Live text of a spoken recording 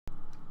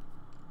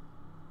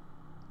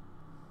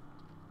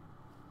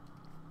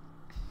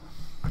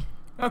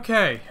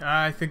Okay,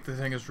 I think the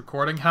thing is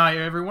recording. Hi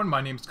everyone,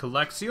 my name's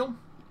Calexiel.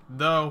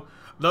 Though,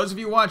 those of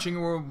you watching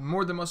will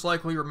more than most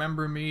likely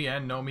remember me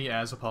and know me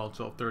as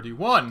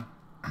Apollo1231.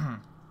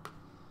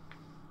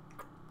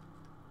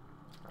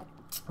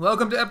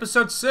 Welcome to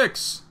episode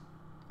 6.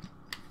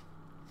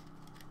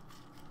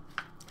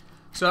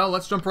 So,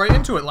 let's jump right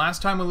into it.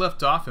 Last time we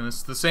left off, and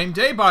it's the same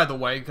day by the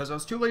way, because I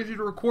was too lazy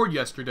to record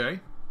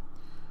yesterday.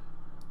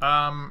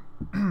 There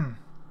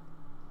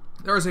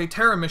was a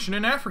Terra mission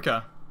in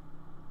Africa.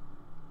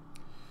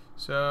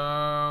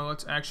 So,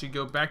 let's actually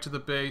go back to the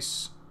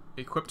base.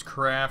 Equipped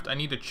craft. I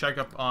need to check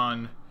up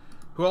on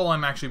who all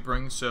I'm actually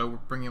bringing. So, we're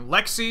bringing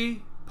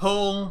Lexi,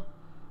 Pol,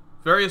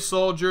 various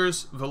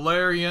soldiers,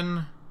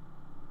 Valerian,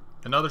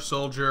 another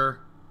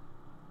soldier,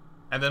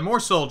 and then more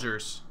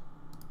soldiers.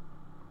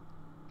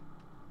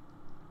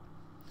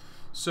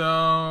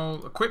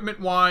 So,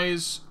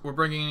 equipment-wise, we're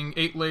bringing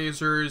 8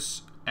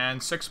 lasers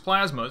and 6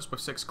 plasmas, with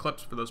 6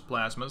 clips for those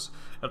plasmas.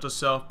 Have to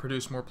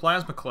self-produce more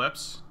plasma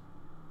clips.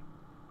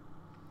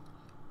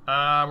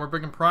 We're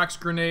bringing prox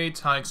grenades,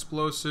 high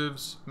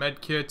explosives,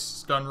 med kits,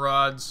 stun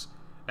rods,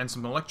 and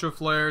some electro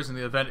flares in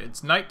the event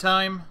it's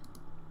nighttime.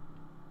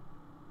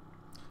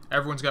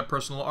 Everyone's got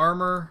personal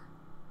armor.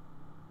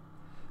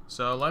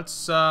 So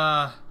let's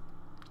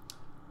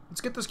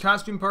get this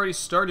costume party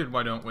started,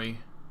 why don't we?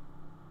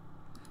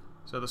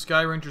 So the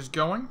Sky Ranger's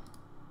going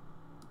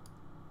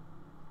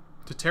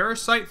to Terra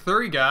Site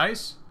 30,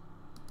 guys.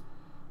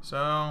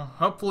 So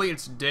hopefully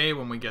it's day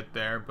when we get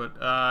there,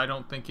 but I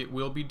don't think it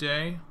will be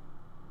day.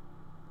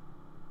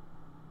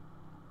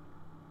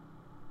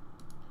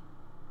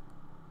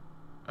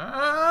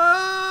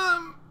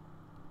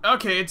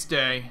 Okay, it's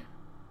day.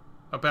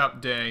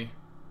 About day.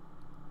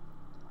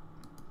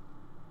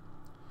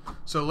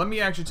 So let me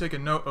actually take a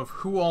note of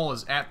who all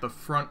is at the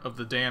front of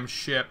the damn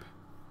ship,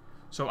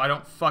 so I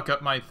don't fuck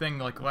up my thing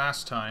like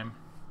last time.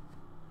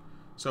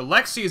 So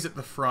Lexi is at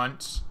the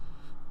front,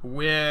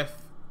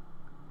 with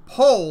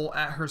Pol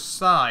at her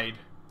side.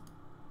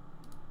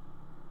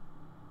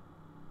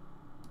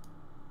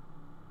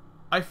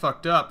 I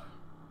fucked up.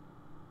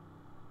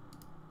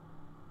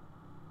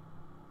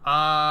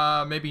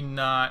 Maybe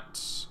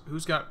not.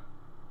 Who's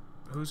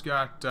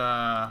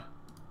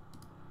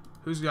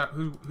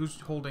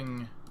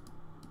holding...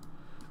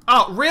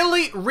 Oh,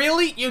 really?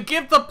 Really? You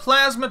give the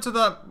plasma to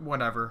the...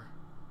 Whatever.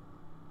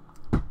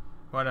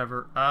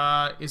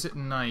 Is it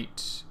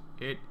night?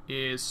 It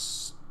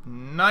is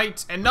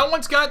night, and no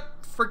one's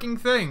got freaking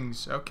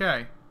things.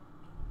 Okay.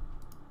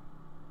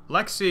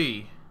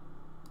 Lexi.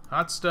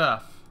 Hot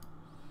stuff.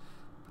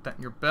 Put that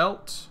in your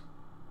belt.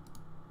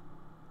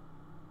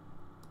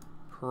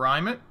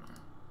 Prime it.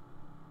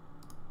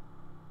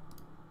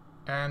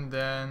 And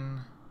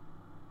then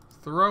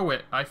throw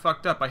it. I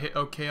fucked up. I hit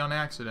OK on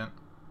accident.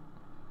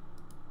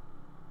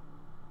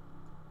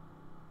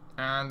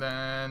 And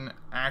then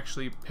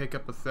actually pick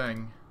up a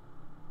thing.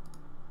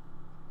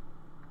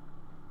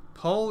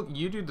 Pol,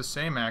 you do the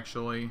same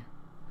actually.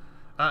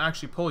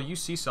 Actually, Pol, you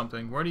see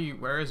something.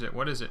 Where is it?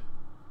 What is it?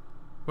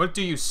 What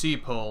do you see,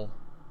 Pol?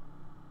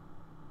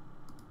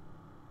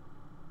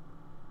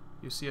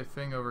 You see a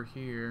thing over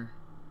here.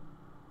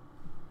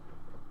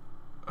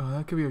 Oh,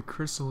 that could be a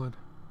chrysalid.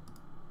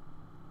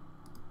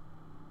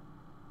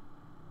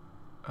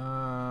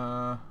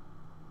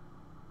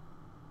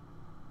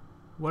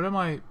 What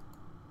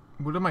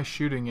am I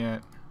shooting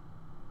at?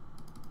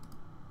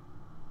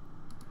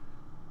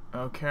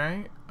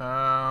 Okay,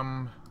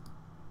 go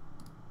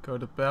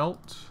to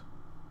belt.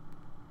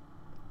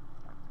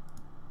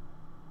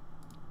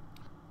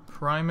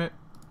 Prime it,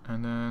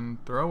 and then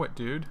throw it,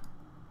 dude.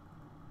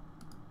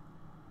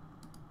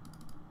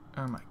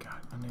 Oh my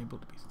god, unable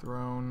to be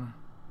thrown.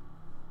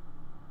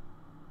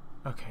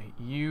 Okay,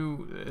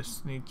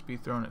 this needs to be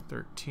thrown at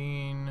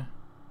 13.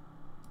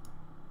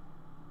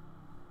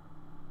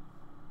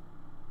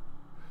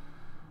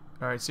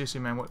 Alright, seriously,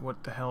 man,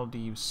 what the hell do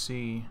you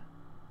see?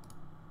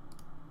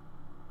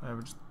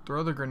 Whatever, just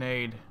throw the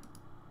grenade.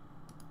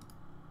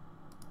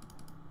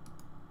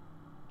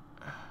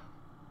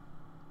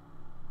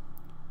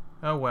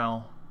 Oh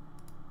well.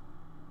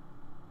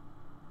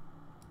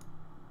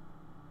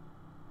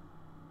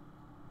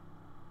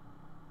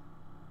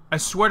 I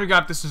swear to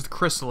God, this is the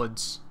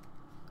chrysalids.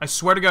 I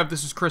swear to God,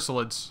 this is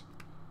chrysalids.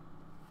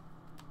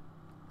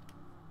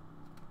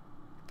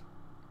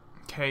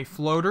 Okay,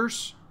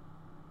 floaters.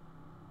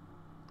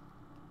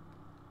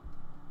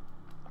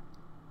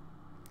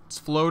 It's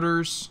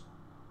floaters.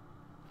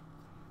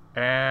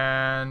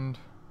 And...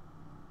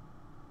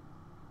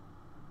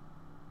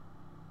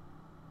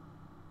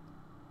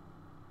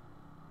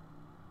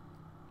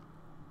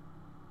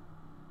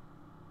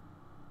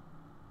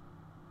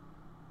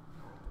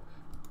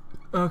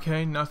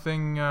 okay,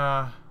 nothing,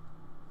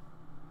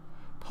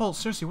 Pol,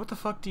 seriously, what the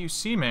fuck do you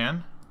see,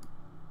 man?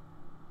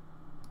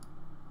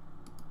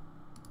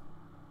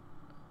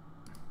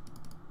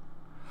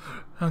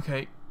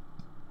 Okay.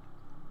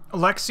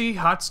 Lexi,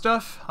 hot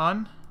stuff,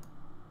 hon?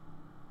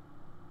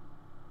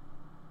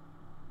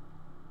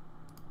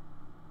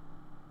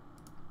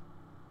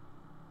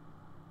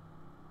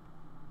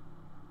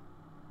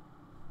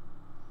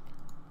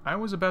 I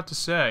was about to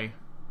say.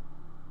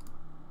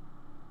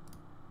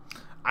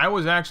 I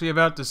was actually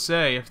about to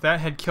say, if that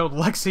had killed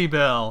Lexi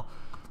Bell,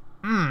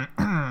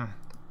 I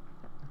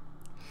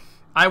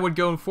would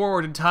go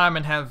forward in time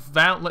and have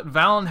let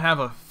Valen have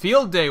a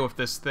field day with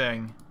this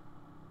thing.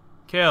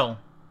 Kill.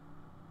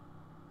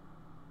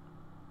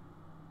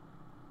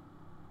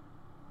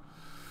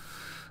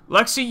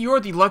 Lexi, you're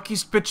the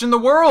luckiest bitch in the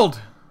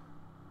world!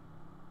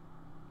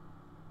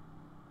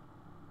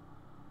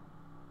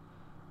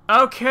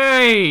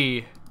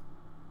 Okay!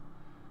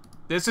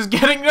 This is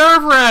getting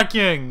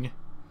nerve-wracking!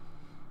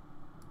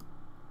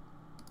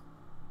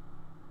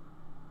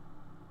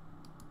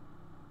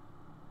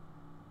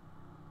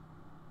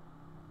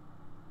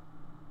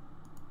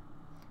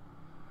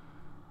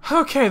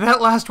 Okay, that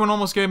last one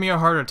almost gave me a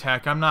heart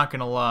attack, I'm not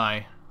gonna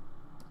lie.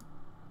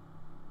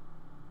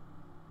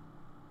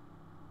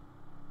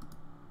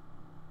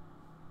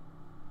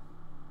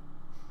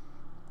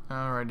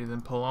 Alrighty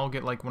then, Paul. I'll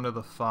get like one of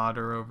the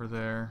fodder over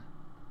there.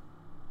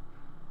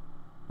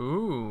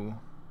 Ooh.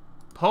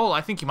 Paul,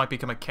 I think you might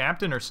become a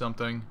captain or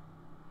something.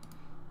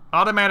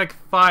 Automatic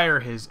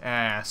fire his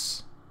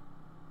ass.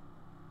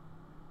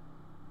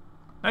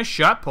 Nice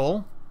shot,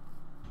 Paul.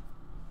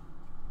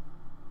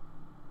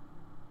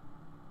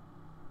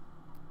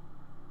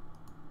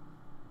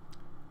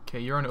 Okay,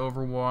 you're on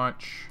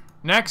Overwatch.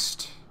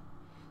 Next!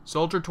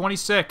 Soldier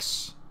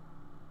 26.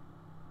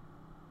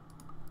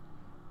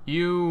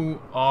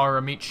 You are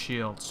a meat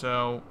shield,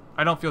 so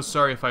I don't feel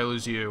sorry if I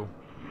lose you.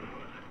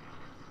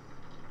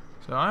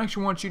 So I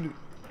actually want you to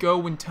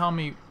go and tell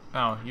me...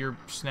 Oh, you're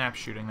snap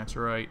shooting, that's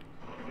right.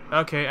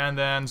 Okay, and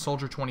then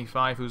Soldier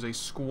 25, who's a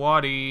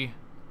squatty.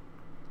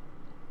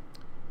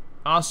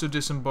 Also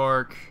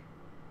disembark.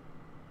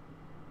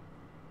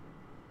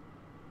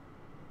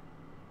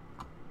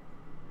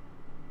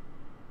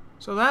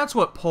 So that's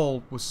what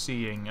Pole was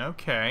seeing.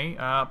 Okay,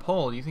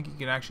 Pole, do you think you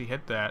can actually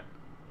hit that?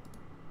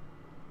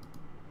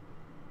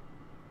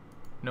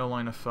 No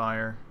line of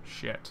fire.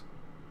 Shit.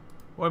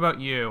 What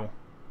about you?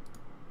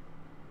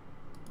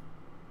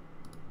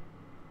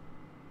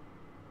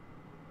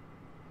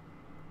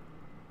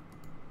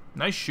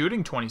 Nice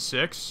shooting,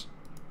 26.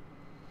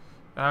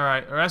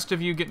 Alright, the rest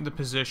of you get into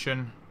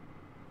position.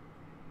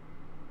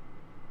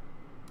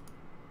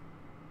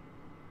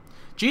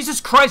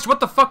 Jesus Christ, what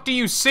the fuck do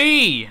you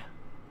see?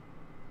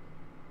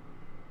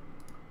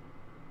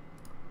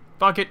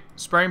 Fuck it.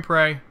 Spray and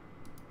pray.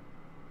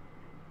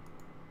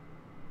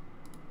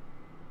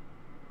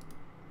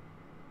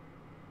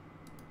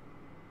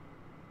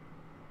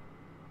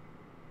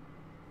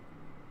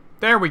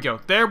 There we go.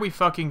 There we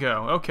fucking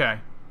go. Okay.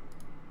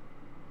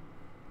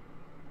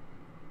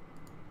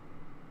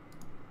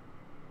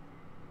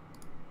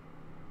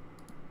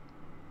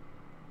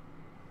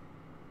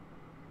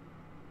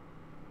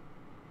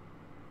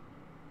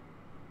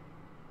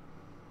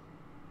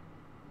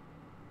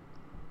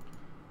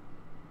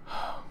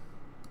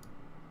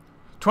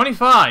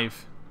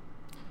 $25.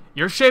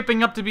 You're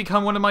shaping up to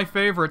become one of my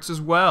favorites as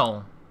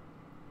well.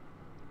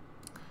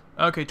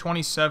 Okay,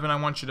 27.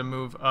 I want you to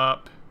move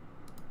up.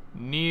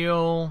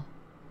 Neil.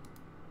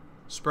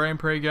 Spray and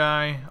pray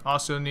guy.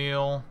 Also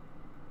Neil.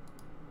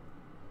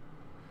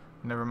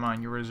 Never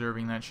mind, you're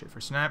reserving that shit for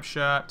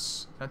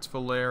snapshots. That's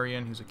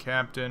Valerian, who's a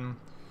captain.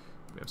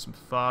 We have some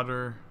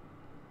fodder.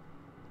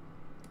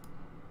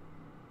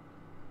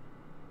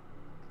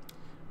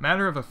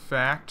 Matter of a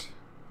fact...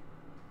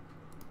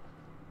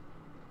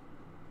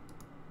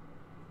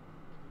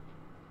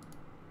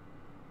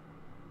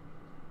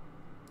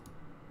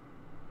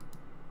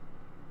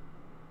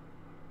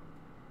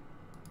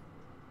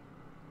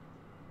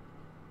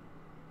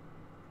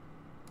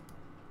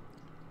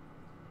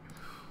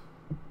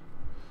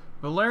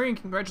 Valerian,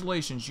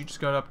 congratulations, you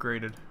just got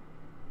upgraded.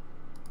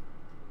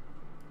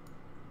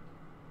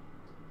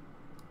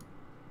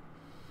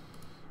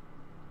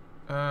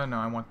 No,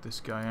 I want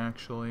this guy,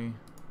 actually.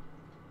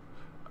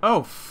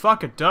 Oh,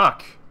 fuck a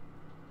duck.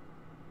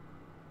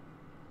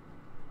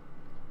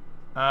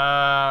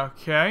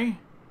 Okay.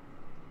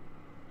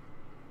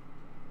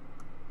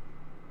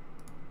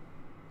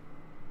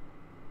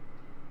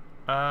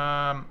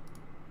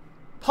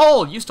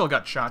 Paul, you still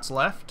got shots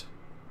left.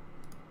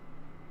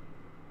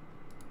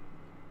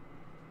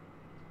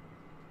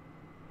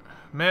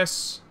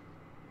 Miss.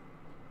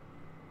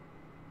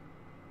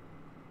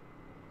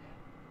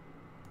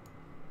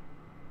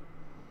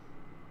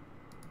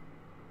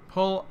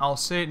 Pull, I'll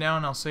say it now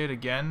and I'll say it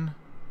again.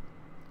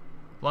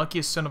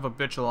 Luckiest son of a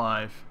bitch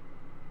alive.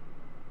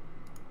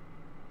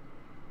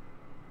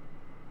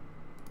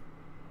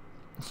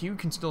 You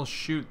can still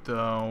shoot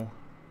though.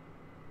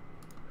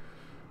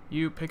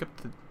 You pick up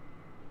the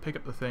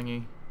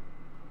thingy.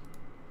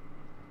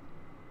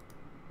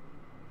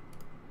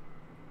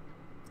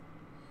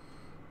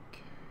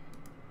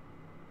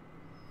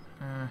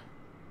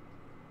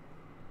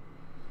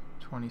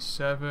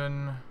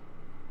 27.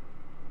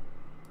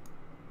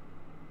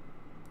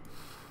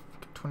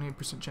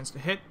 28% chance to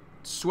hit.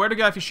 Swear to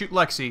God if you shoot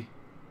Lexi.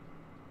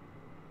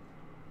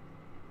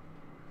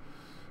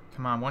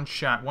 Come on, one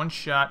shot, one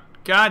shot.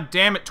 God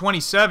damn it,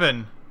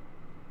 27.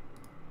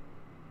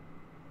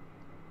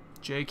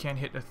 Jay can't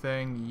hit a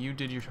thing. You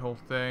did your whole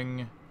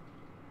thing.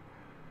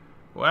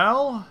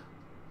 Well...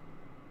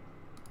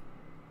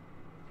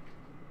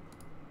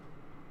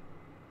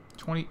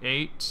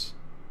 28.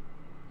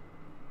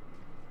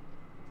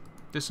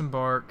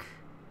 Disembark.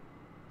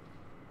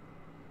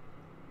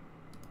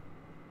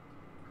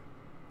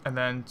 And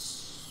then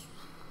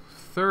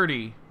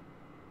 30.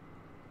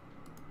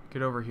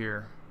 Get over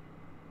here.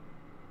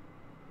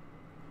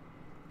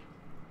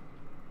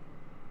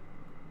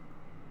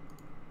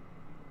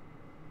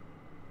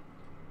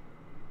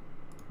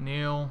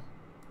 Neil.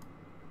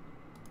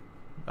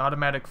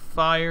 Automatic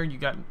fire. You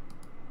got...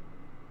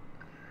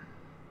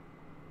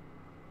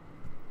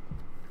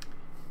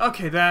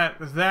 Okay,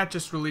 that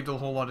just relieved a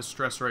whole lot of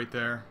stress right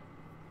there.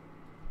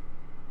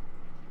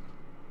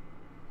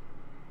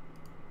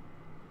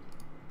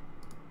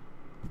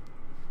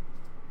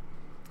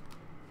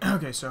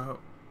 Okay, so...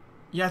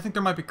 Yeah, I think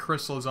there might be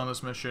chrysalids on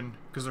this mission,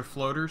 because they're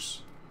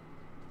floaters.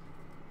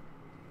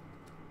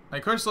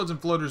 Like, chrysalids and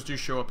floaters do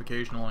show up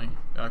occasionally.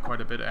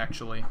 Quite a bit,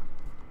 actually.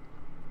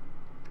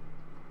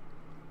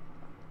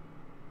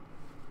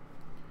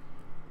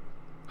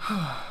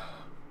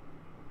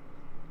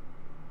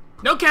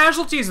 No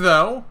casualties,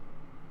 though!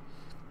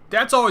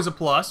 That's always a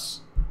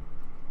plus.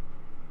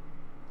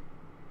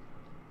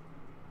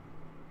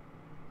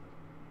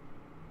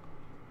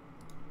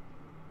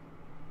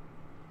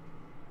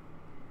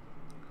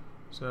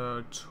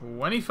 So,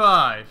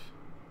 25.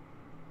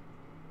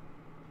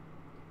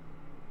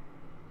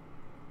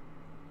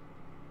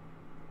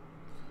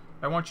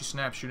 I want you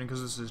snap shooting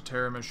because this is a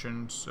terror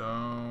mission,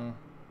 so...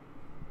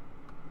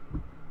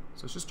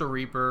 So it's just a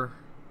Reaper.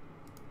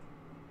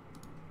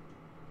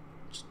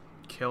 Just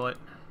kill it.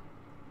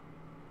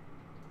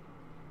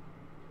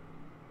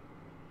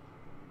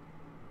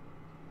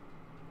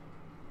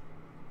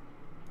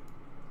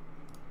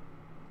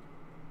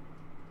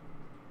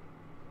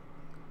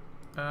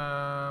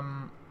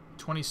 Um,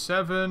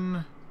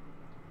 27.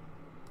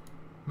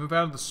 Move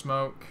out of the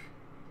smoke.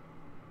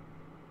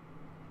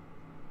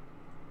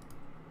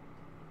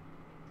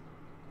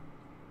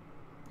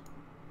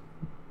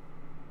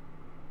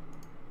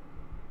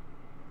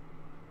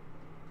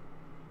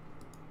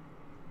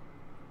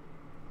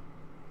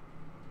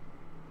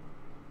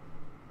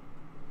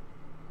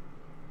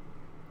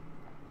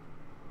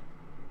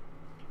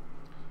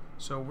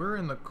 So we're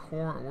in the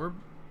corner. We're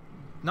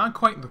not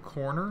quite in the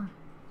corner.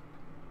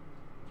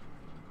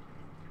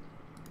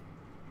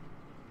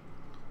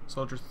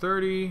 Soldier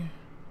 30,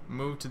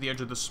 move to the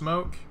edge of the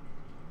smoke.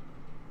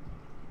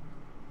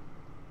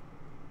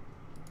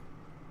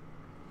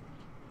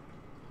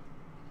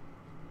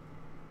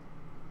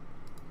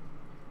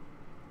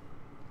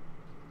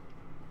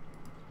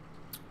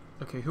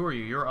 Okay, who are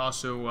you? You're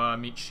also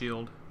meat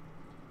shield.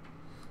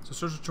 So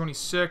Soldier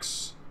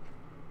 26.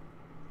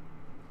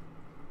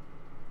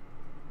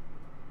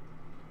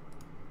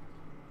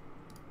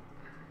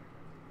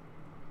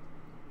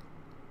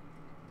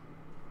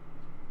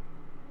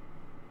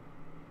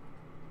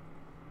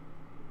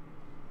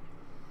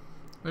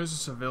 There's a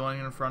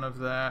civilian in front of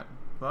that,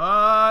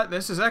 but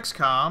this is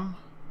XCOM.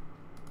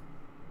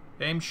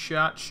 Aim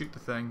shot, shoot the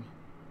thing.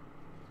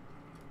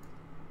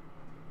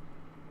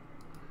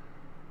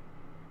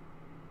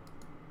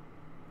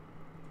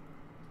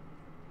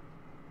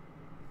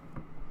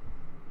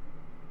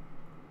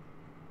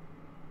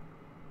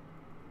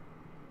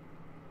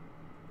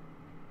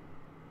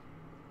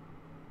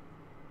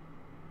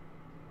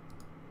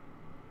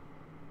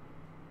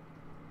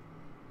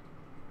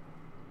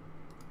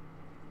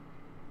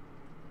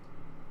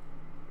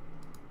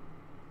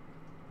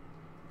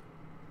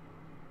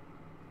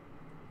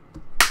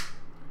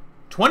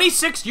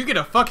 '26, you get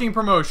a fucking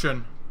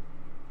promotion.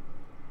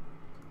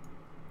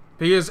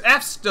 Because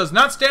F does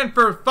not stand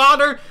for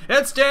fodder,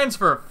 it stands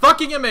for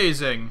fucking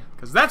amazing.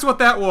 Because that's what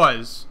that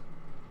was.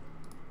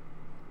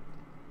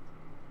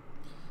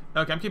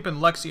 Okay, I'm keeping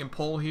Lexi and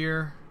Pole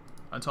here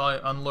until I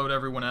unload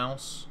everyone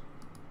else.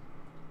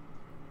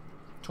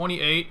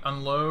 28,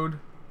 unload.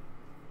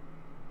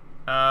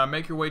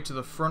 Make your way to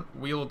the front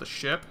wheel of the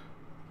ship.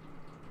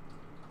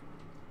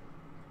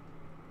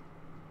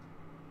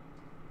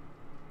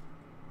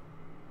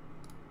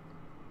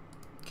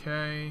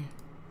 Okay.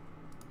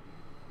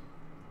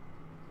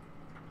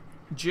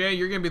 Jay,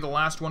 you're going to be the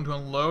last one to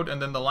unload,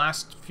 and then the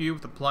last few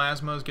with the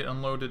plasmas get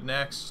unloaded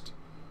next.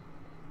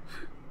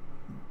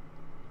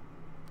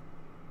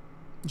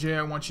 Jay,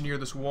 I want you near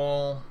this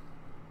wall.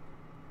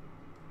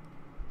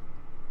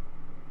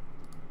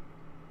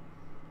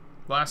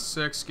 Last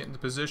 6, get into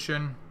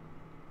position.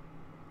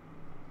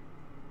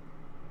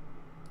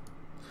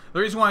 The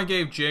reason why I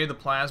gave Jay the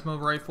plasma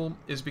rifle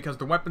is because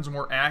the weapon's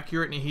more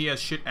accurate and he has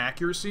shit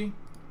accuracy.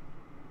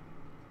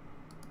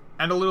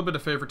 And a little bit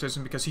of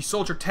favoritism because he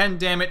Soldier 10,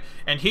 damn it,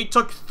 and he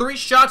took 3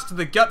 shots to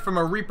the gut from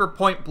a Reaper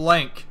point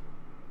blank.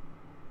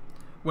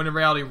 When in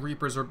reality,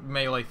 Reapers are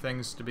melee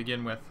things to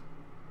begin with.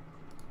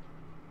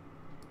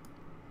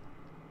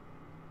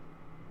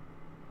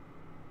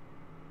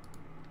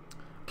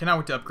 Cannot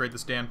wait to upgrade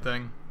this damn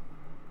thing.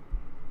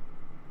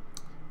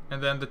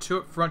 And then the 2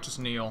 up front just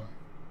kneel.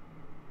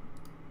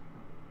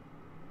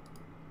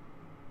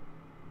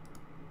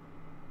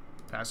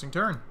 Passing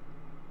turn.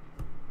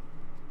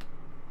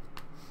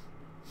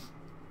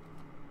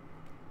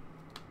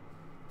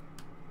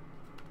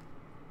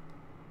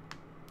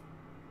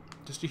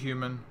 Just a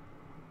human.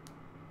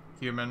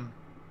 Human.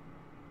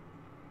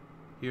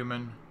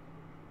 Human.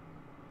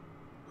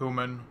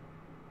 Human.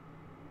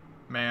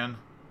 Man.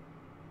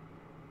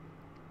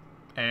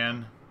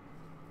 Anne.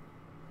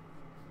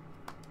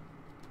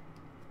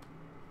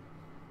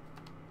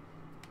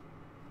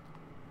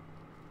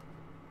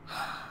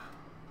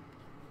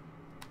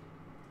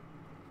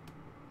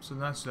 So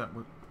that's that.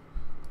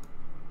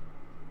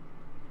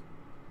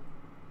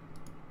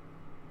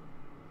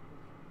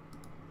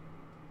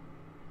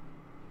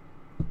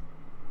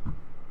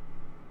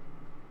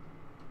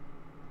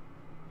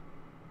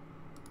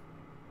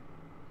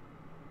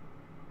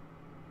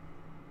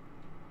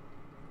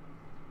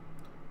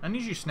 I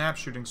need you snap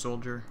shooting,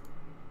 soldier.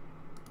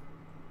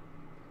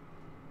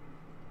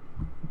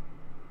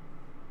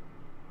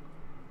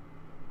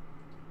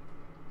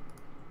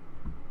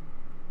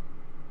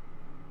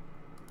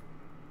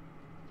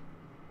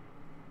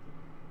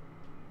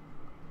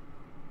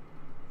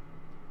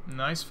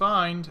 Nice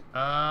find.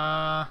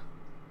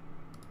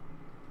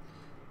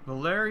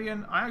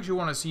 Valerian, I actually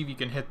want to see if you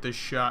can hit this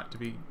shot, to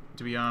be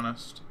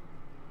honest.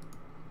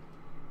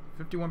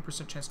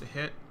 51% chance to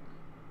hit.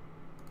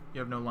 You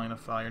have no line of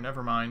fire.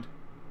 Never mind.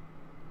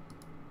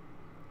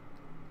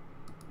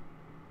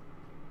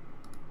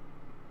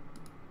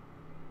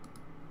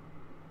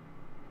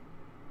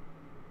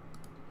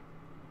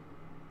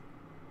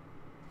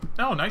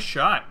 Oh, nice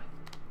shot.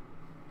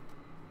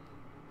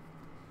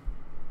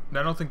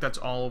 I don't think that's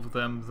all of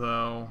them,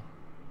 though.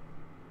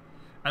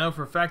 I know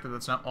for a fact that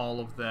that's not all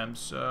of them.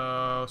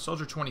 So,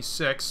 Soldier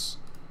 26,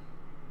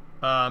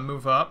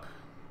 move up.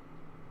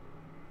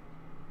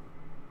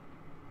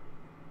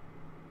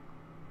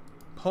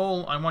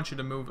 Pole, I want you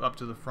to move up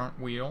to the front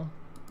wheel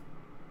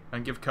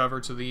and give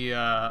cover to the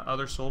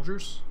other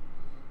soldiers.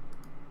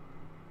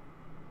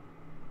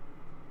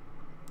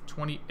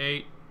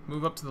 28,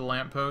 move up to the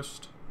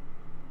lamppost.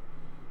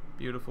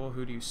 Beautiful.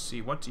 Who do you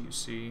see? What do you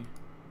see?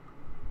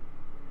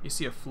 You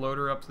see a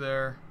floater up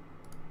there.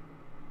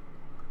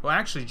 Well,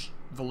 actually,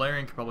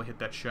 Valerian could probably hit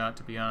that shot,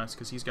 to be honest,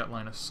 because he's got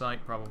line of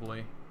sight,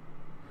 probably.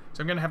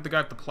 So I'm going to have the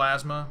guy with the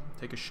plasma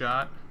take a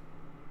shot.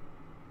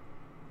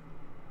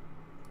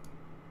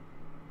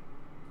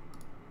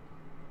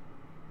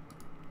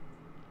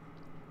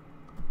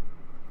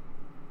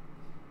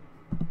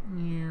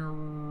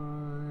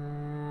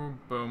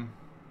 Boom.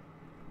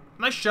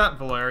 Nice shot,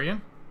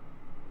 Valerian.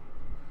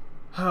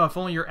 Oh, if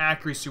only your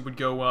accuracy would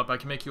go up, I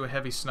can make you a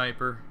heavy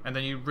sniper, and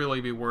then you'd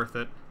really be worth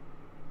it.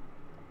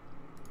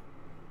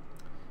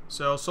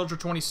 So, Soldier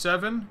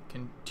 27,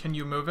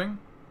 continue moving.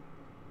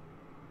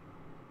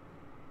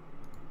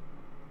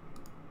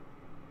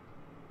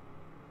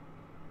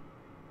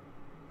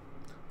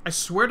 I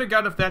swear to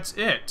God if that's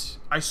it.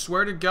 I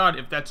swear to God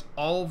if that's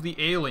all of the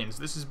aliens.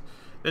 This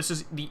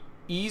is the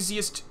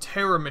easiest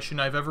Terra mission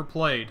I've ever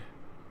played.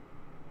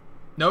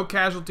 No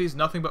casualties,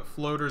 nothing but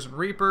floaters and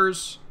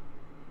reapers.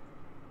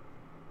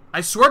 I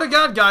swear to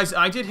God, guys,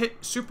 I did hit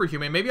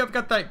Superhuman. Maybe I've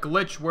got that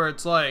glitch where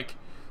it's like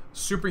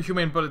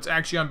Superhuman, but it's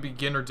actually on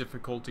beginner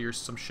difficulty or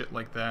some shit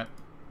like that.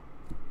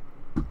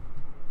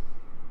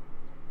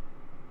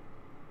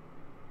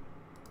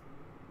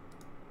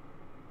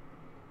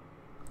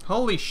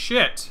 Holy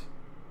shit.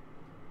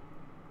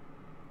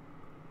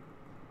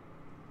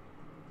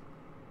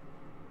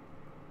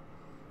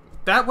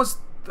 That was...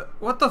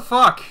 what the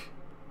fuck?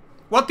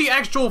 What the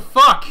actual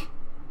fuck?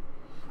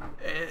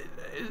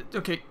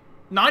 Okay.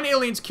 9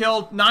 aliens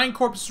killed, 9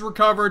 corpses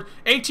recovered,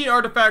 18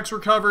 artifacts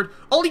recovered,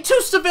 only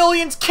 2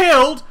 civilians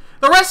killed,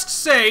 the rest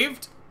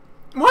saved.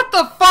 What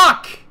the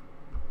fuck?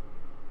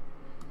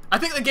 I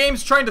think the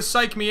game's trying to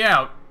psych me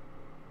out.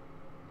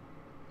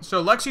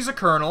 So Lexi's a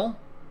colonel,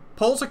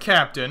 Pole's a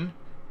captain,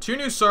 2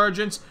 new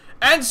sergeants,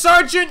 and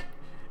Sergeant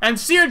and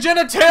Seer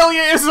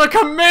Genitalia is a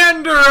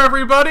commander,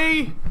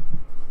 everybody!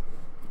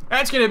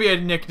 That's gonna be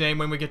a nickname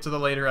when we get to the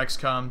later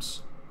XCOMs.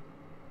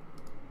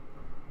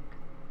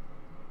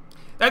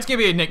 That's gonna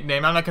be a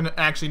nickname. I'm not gonna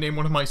actually name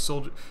one of my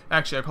soldiers.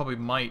 Actually, I probably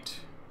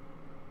might.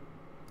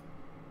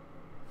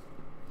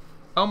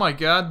 Oh my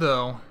god,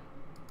 though.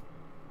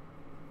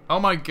 Oh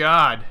my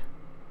god.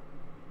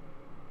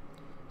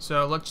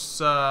 So let's,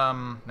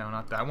 no,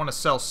 not that. I want to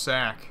sell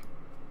SAC.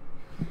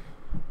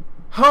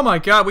 Oh my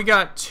god, we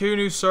got 2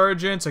 new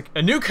sergeants,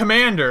 a new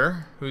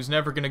commander, who's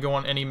never gonna go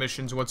on any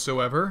missions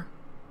whatsoever.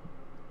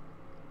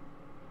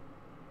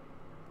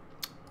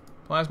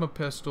 Plasma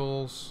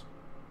pistols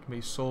can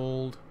be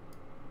sold.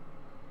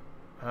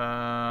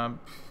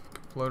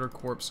 Floater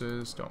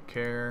corpses, don't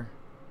care.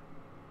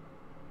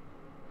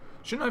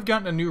 Shouldn't I have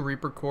gotten a new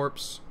Reaper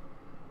corpse?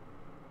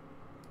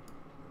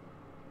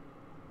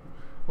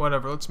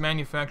 Whatever, let's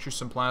manufacture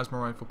some plasma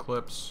rifle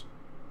clips.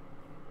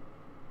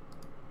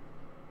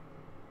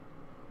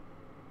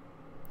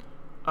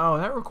 Oh,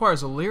 that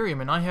requires Elerium,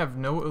 and I have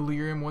no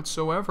Elerium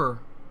whatsoever.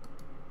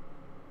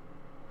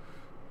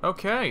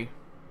 Okay.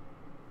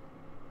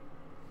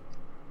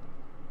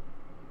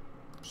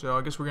 So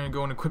I guess we're gonna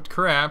go in equipped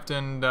craft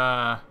and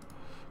go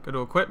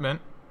to equipment.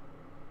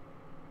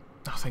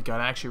 Oh, thank God,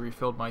 I actually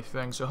refilled my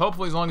thing. So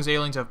hopefully as long as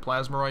aliens have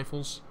plasma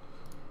rifles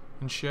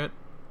and shit.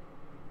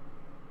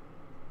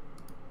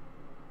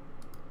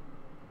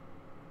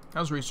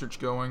 How's research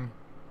going?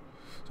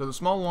 So the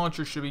small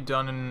launcher should be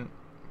done in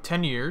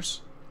 10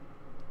 years.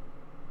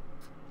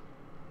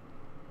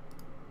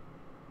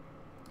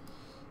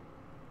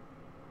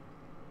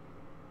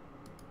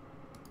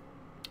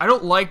 I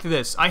don't like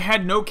this. I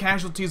had no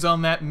casualties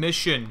on that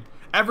mission.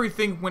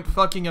 Everything went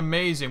fucking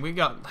amazing. We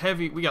got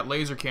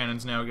laser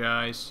cannons now,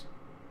 guys.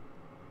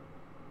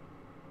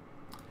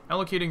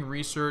 Allocating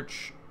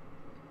research.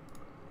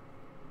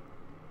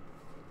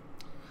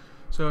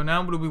 So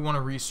now what do we want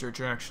to research,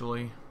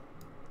 actually?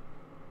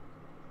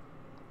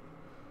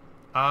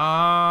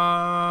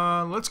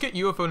 Let's get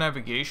UFO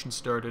navigation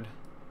started.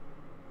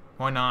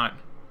 Why not?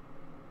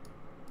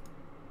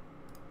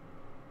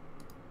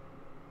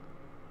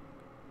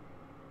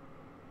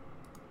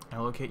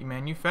 Allocate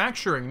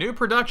manufacturing. New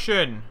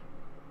production.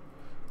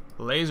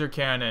 Laser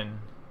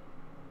cannon.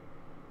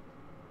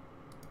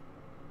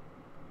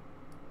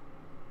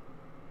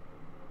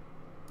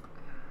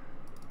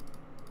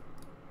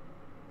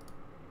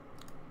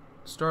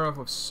 Start off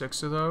with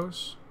 6 of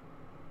those.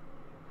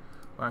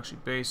 Well, actually,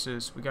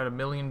 bases. We got $1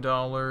 million.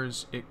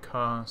 It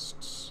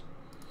costs.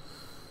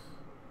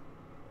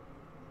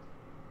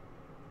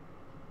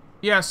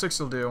 Yeah, 6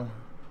 will do.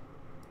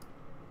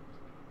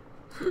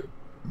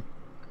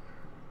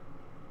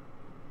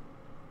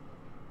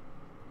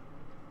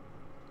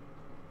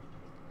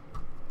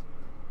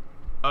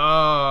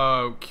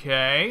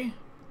 Okay.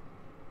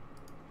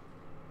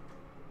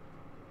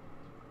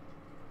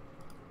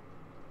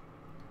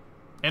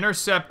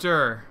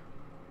 Interceptor.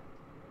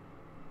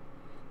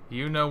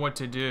 You know what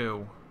to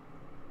do.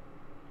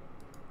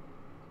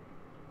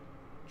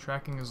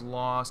 Tracking is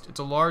lost. It's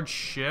a large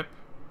ship.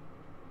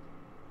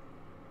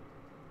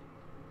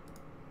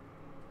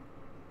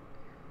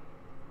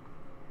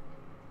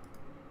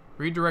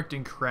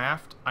 Redirecting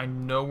craft. I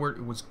know where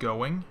it was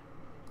going.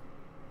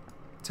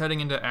 It's heading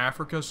into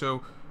Africa,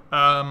 so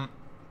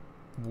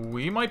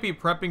we might be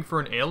prepping for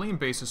an alien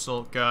base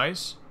assault,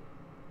 guys.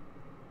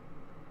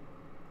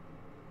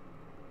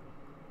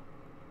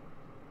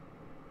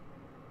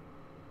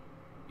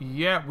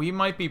 Yeah, we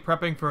might be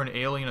prepping for an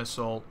alien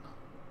assault.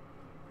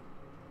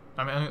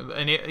 I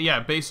mean, yeah,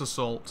 base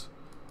assault.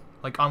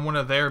 Like, on one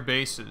of their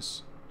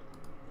bases.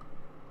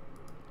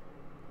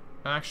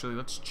 Actually,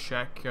 let's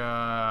check,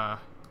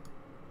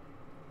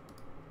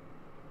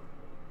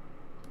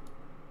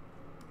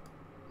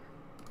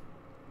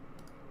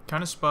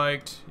 Kind of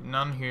spiked.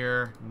 None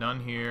here.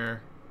 None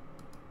here.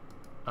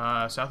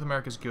 South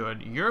America's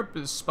good. Europe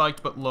is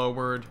spiked but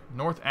lowered.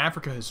 North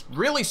Africa has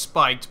really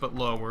spiked but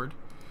lowered.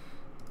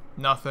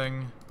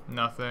 Nothing.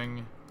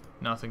 Nothing.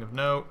 Nothing of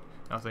note.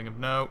 Nothing of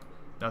note.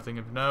 Nothing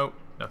of note.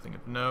 Nothing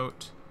of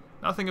note.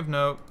 Nothing of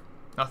note.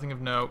 Nothing of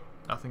note.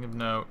 Nothing of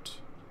note.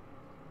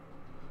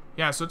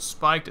 Yeah, so it's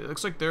spiked. It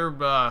looks like they're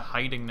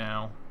hiding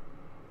now.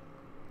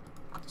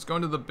 Let's go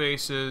into the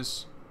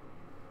bases.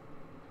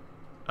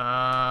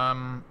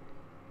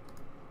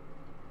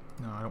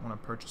 No, I don't want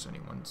to purchase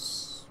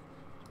anyone's.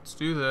 Let's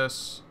do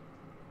this.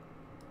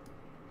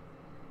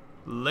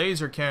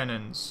 Laser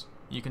cannons.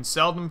 You can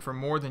sell them for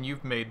more than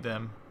you've made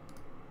them.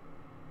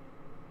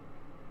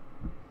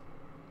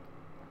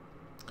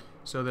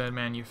 So then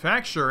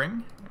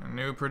manufacturing,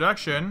 new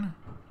production.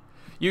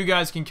 You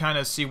guys can kind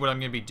of see what I'm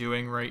going to be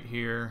doing right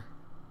here.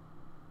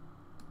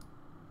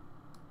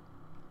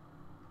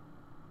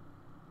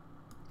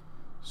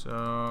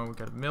 So we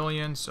got 1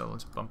 million, so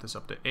let's bump this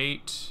up to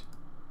 8.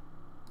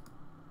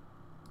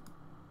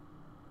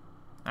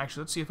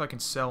 Actually, let's see if I can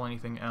sell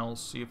anything else.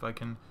 See if I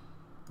can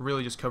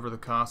really just cover the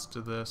cost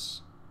of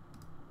this.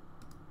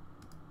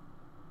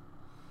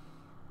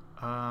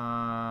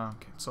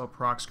 Okay, sell a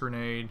prox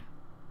grenade,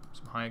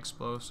 some high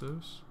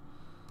explosives.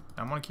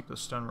 I want to keep the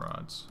stun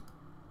rods.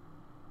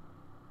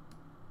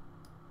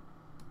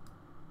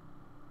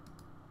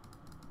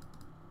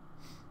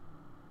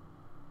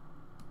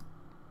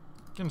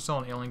 Gonna sell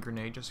an alien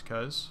grenade just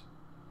because.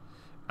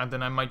 And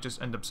then I might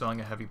just end up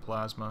selling a heavy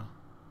plasma.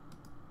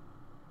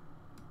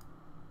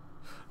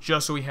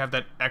 Just so we have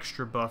that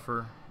extra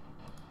buffer.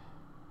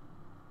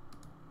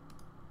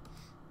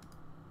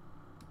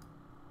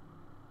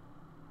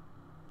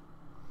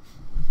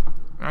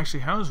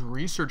 Actually, how's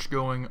research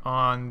going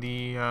on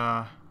the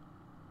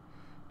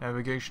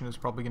navigation is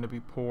probably going to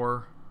be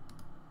poor.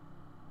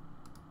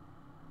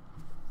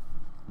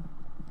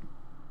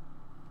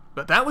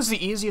 But that was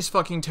the easiest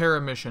fucking Terra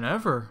mission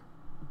ever.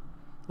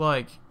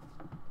 Like,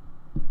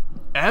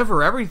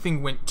 ever.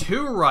 Everything went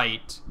too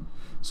right.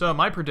 So,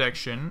 my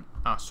prediction...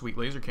 Ah, sweet,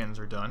 laser cannons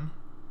are done.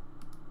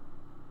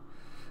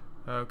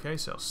 Okay,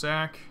 sell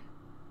sack.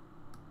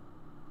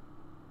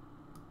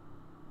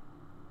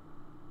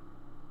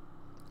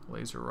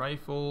 Laser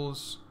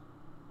rifles.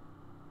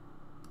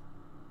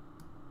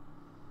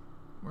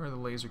 Where are the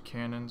laser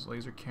cannons?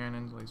 Laser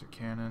cannons, laser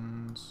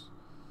cannons.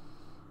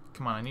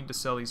 Come on, I need to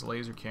sell these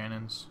laser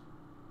cannons.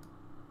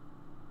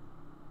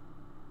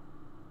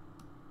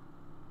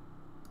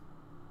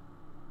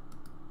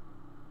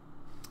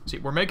 See,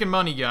 we're making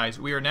money, guys.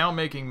 We are now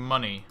making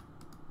money.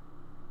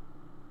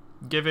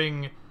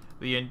 Giving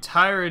the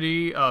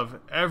entirety of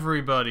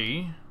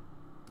everybody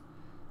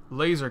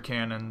laser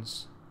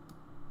cannons.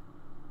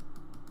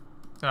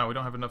 Oh, we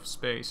don't have enough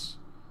space.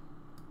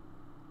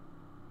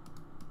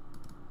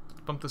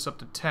 Let's bump this up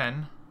to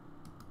 10.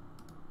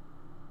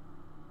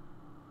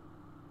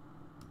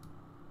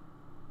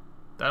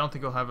 I don't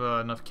think I'll have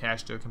enough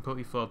cash to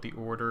completely fill out the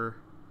order.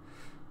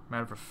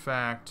 Matter of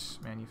fact,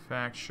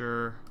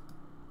 manufacture.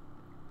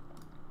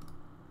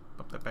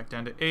 Bump that back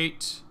down to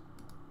 8.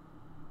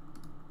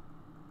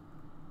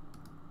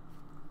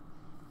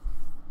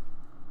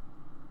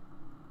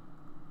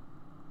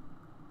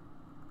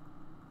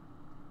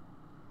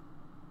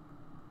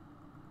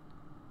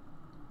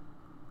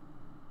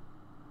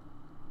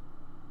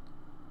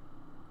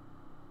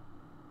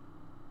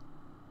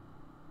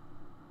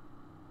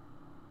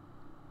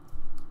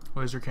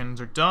 Laser cannons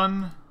are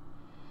done.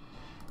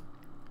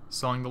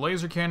 Selling the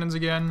laser cannons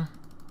again.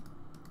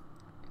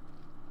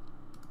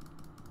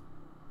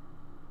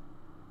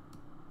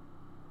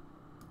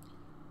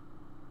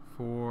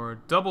 For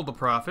double the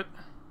profit.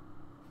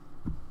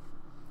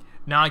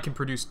 Now I can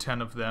produce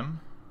 10 of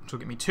them, which will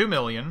get me 2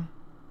 million.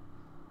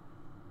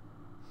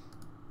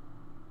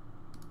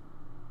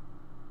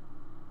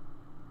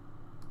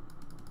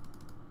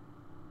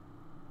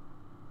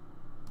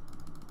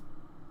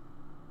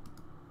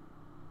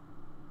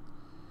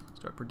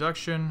 Start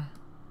production.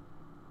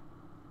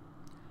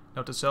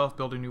 Note to self,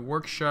 build a new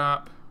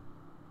workshop.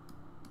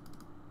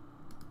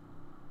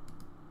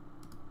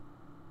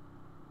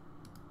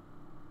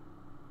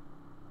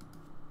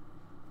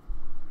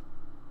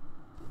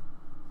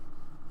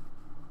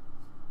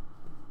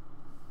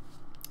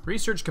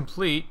 Research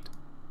complete.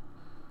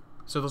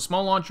 So the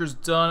small launcher's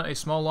done. A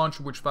small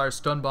launcher which fires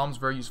stun bombs,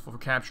 very useful for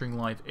capturing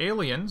live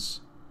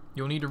aliens.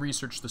 You'll need to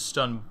research the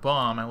stun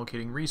bomb.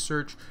 Allocating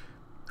research.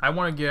 I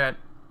want to get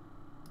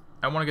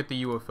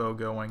the UFO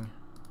going.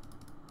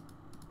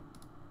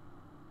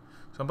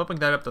 So I'm bumping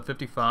that up to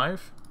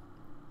 55.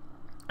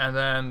 And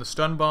then the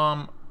stun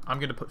bomb, I'm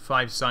going to put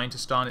 5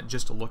 scientists on it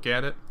just to look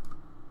at it.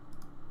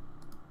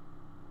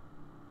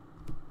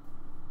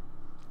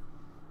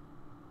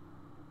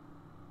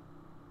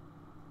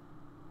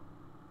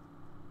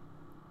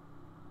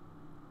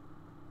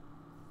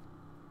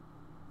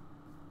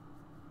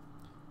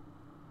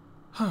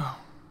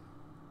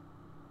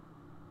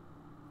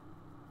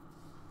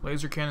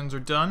 Laser cannons are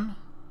done.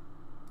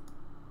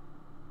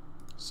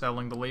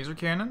 Selling the laser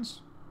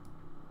cannons.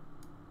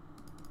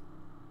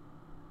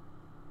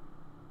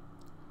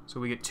 So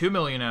we get 2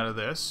 million out of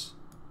this.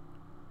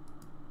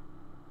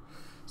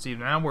 See,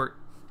 now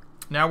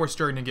we're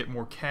starting to get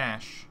more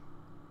cash.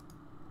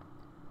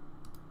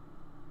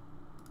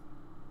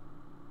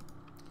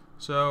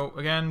 So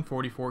again,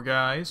 44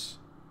 guys.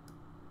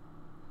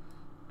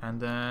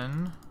 And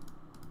then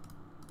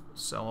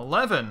sell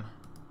 11.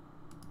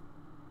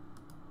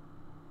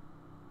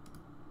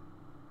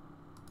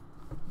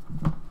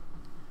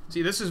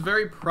 See, this is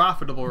very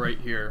profitable right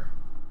here.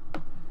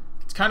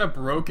 It's kind of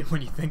broken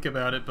when you think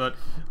about it, but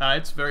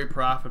it's very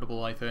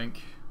profitable, I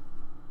think.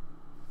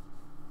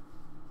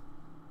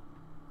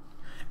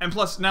 And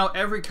plus, now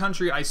every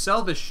country I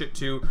sell this shit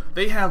to,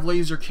 they have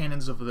laser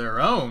cannons of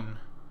their own.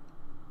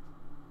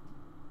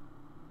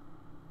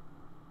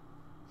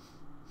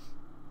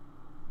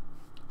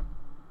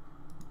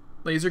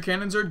 Laser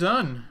cannons are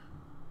done.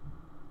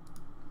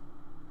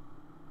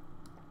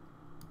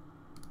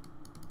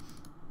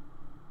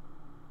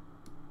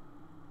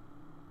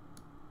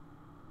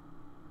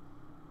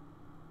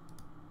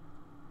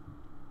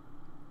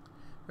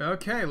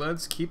 Okay,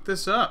 let's keep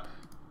this up.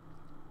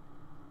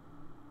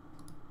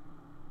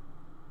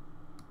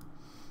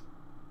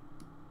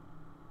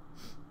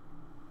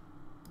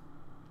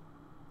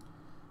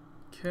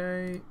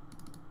 Okay,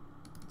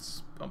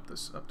 let's bump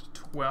this up to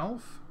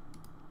 12.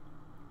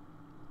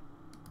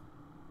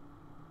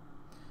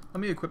 Let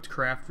me equip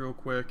craft real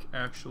quick,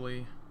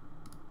 actually.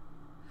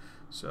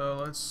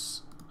 So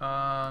let's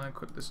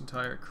equip this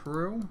entire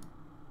crew.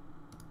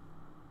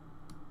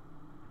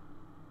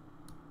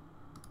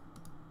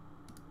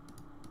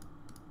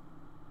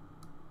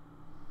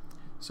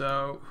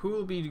 So, who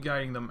will be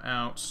guiding them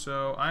out?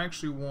 So, I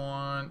actually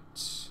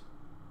want...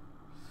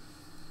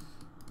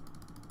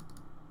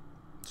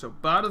 So,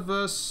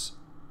 Badavus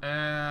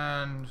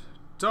and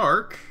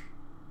Dark,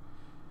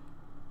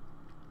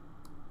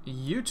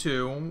 you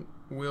two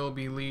will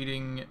be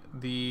leading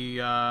the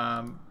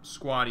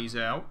squaddies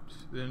out,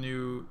 the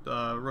new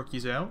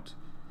rookies out.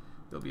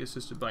 They'll be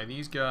assisted by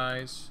these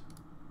guys.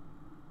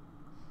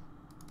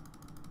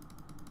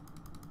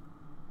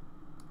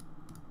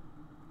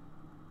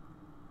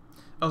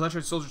 Oh, that's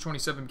right, Soldier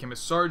 27 became a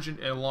sergeant,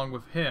 and along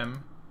with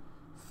him,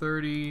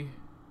 30,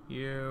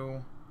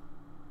 you,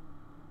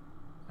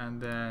 and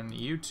then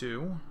you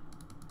two,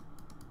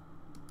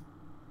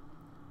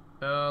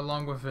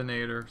 along with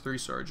Venator, 3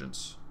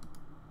 sergeants.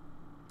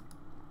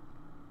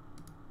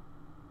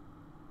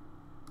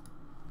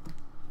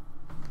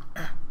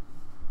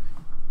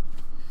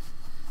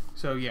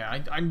 So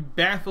yeah, I'm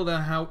baffled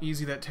at how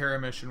easy that Terra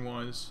mission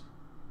was.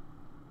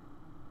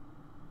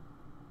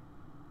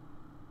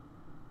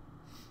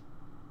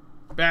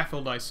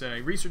 Baffled, I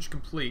say. Research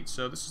complete.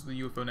 So this is the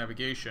UFO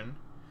navigation.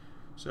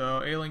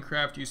 So alien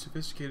craft use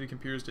sophisticated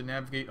computers to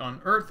navigate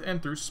on Earth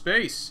and through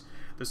space.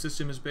 The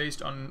system is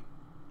based on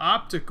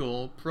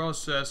optical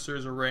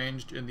processors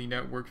arranged in the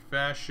network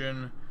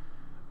fashion.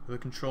 The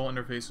control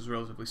interface is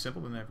relatively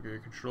simple. The navigator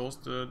controls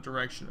the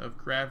direction of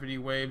gravity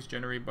waves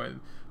generated by the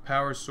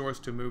power source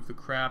to move the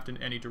craft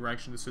in any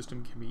direction. The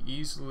system can be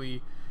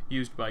easily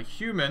used by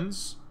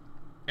humans,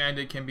 and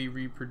it can be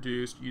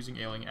reproduced using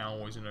alien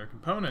alloys and other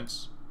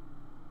components.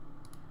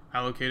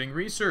 Allocating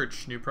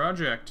research. New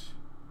project.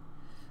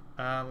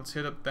 Let's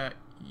hit up that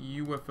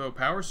UFO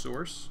power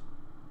source.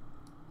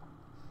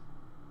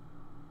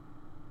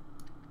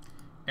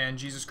 And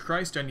Jesus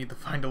Christ, I need to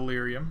find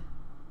Elerium.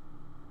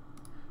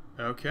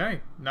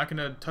 Okay, not going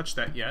to touch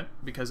that yet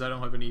because I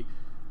don't have any.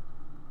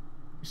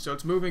 So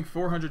it's moving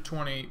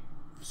 420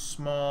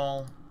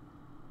 small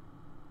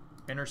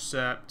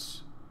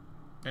intercept,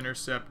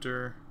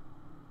 interceptor.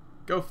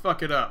 Go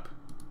fuck it up.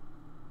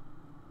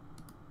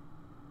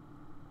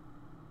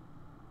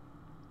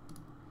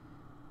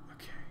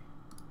 Okay,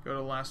 go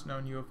to last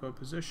known UFO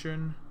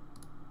position.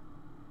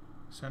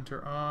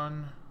 Center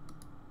on.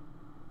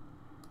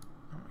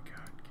 Oh my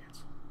god,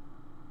 cancel.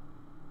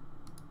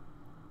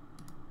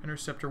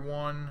 Interceptor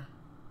 1.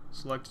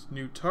 Select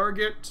new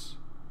target.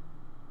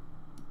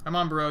 Come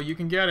on, bro, you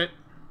can get it.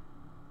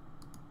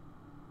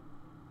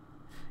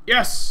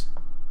 Yes!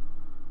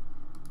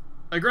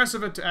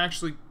 Aggressive to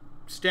actually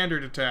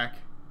standard attack.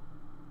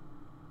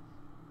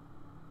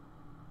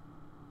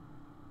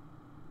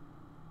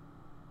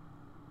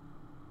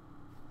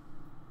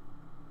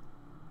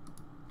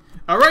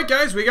 Alright,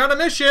 guys, we got a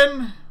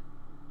mission!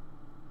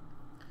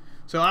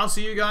 So I'll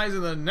see you guys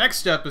in the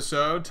next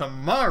episode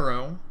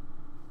tomorrow.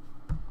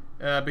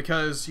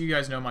 Because you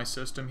guys know my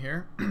system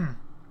here.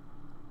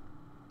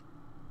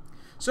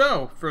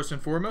 So, first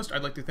and foremost,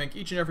 I'd like to thank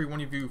each and every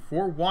one of you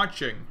for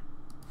watching.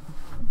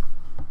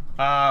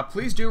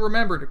 Please do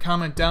remember to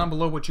comment down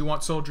below what you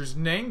want soldiers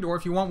named, or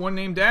if you want one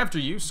named after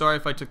you. Sorry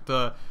if I took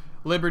the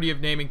liberty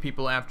of naming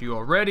people after you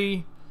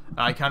already.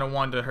 I kind of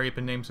wanted to hurry up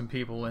and name some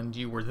people, and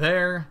you were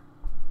there.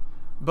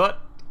 But,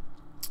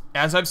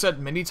 as I've said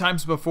many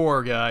times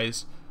before,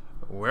 guys,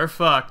 we're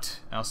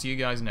fucked. I'll see you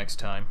guys next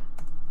time.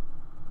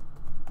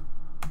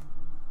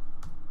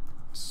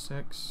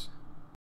 6